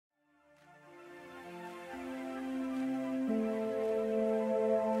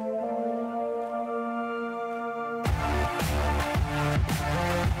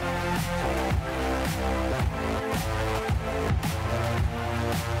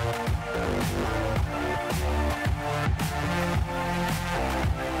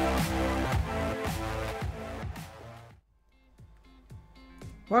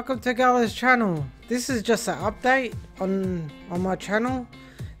Welcome to Gallo's channel. This is just an update on my channel.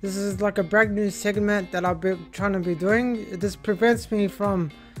 This is like a brand new segment that I've been trying to be doing. This prevents me from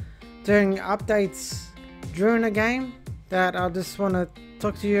doing updates during a game that I just want to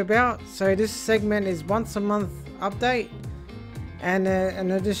talk to you about. So this segment is once a month update, and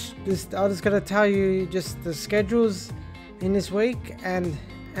I just gotta tell you just the schedules in this week and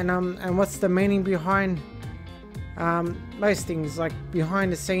what's the meaning behind most things, like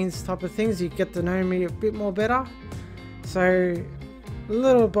behind the scenes type of things. You get to know me a bit more better, so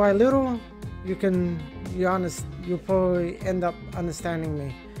little by little you'll probably end up understanding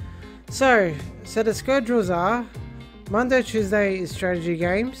me. So the schedules are: Monday, Tuesday is strategy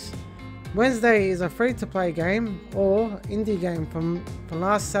games, Wednesday is a free-to-play game or indie game from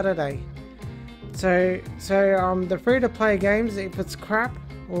last Saturday. So the free-to-play games, if it's crap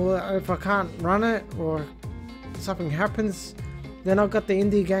or if I can't run it or something happens, then I've got the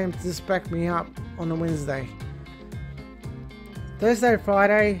indie game to just back me up on a Wednesday. Thursday,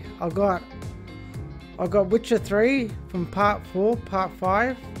 Friday, I got Witcher 3 from part 4, part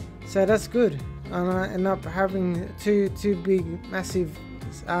 5, so that's good. And I end up having two big massive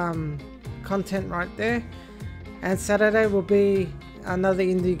content right there. And Saturday will be another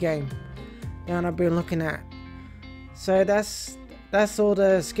indie game that I've been looking at. So that's all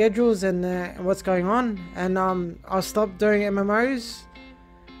the schedules and what's going on. And I'll stop doing MMOs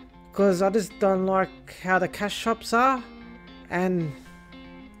because I just don't like how the cash shops are, and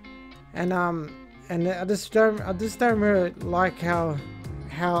I just don't really like how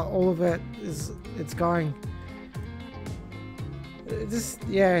all of it's going.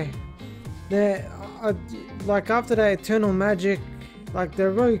 Like after the Eternal Magic, like they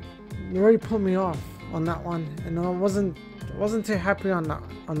really put me off on that one, and I wasn't too happy on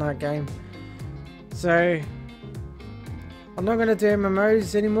that game. So I'm not gonna do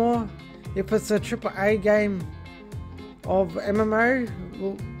MMOs anymore. If it's a AAA game of MMO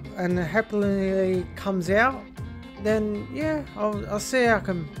and it happily comes out, then yeah, I'll see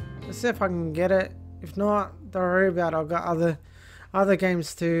if I can get it. If not, don't worry about it. I've got other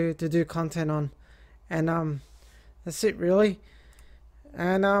games to do content on, and that's it really.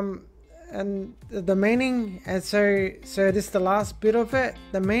 And the meaning, and so this is the last bit of it.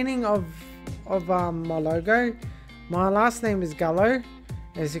 The meaning of my logo. My last name is Gallo,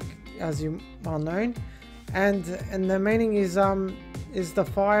 as you well known, and the meaning is the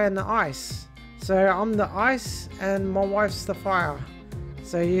fire and the ice. So I'm the ice and my wife's the fire.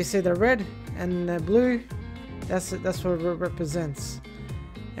 So you see the red and the blue, that's what it represents.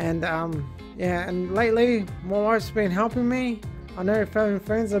 And yeah, and lately my wife's been helping me. I know family and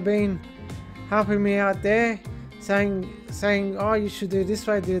friends have been helping me out there, saying oh, you should do this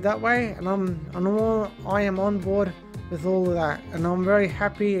way, do that way, and I am on board with all of that, and I'm very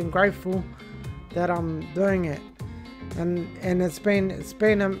happy and grateful that I'm doing it. And it's been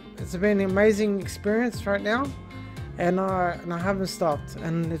an amazing experience right now, and I haven't stopped,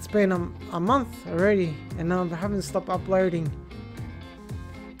 and it's been a month already, and I haven't stopped uploading.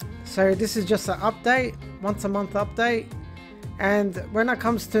 So this is just an update, once a month update. And when it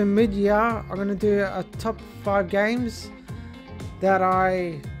comes to mid-year, I'm gonna do a top 5 games that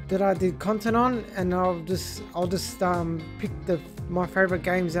I did content on, and I'll just pick my favorite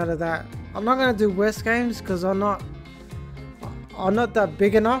games out of that. I'm not gonna do worst games because I'm not that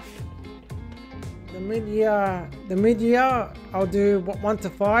big enough. The mid-year, I'll do 1 to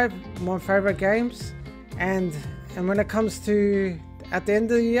 5 my favorite games, and when it comes to at the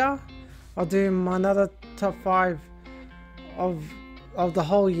end of the year, I'll do another top 5 of the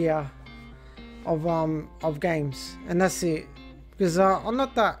whole year of games, and that's it. Because I'm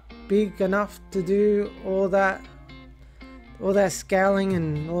not that big enough to do all that scaling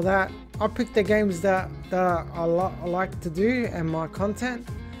and all that. I pick the games that I like to do and my content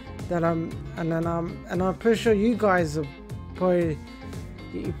that and I'm pretty sure you guys are probably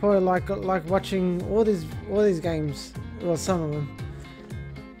like watching all these games, or some of them.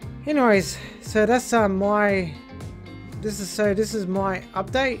 Anyways, so that's this is my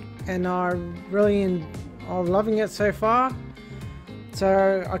update, and I'm loving it so far.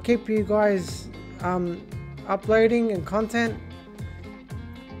 So I'll keep you guys uploading and content.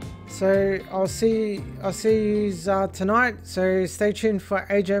 So I'll see you tonight. So stay tuned for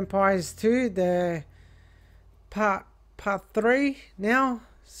Age of Empires 2, the part 3 now.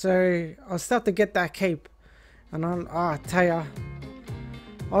 So I'll start to get that cape, and I tell ya,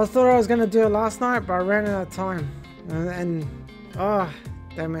 I thought I was gonna do it last night, but I ran out of time. And oh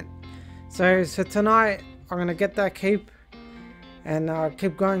damn it. So tonight I'm gonna get that cape, and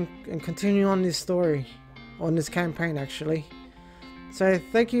keep going and continue on this story, on this campaign actually. So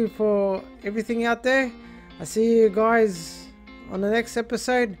thank you for everything out there. I see you guys on the next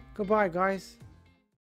episode. Goodbye, guys.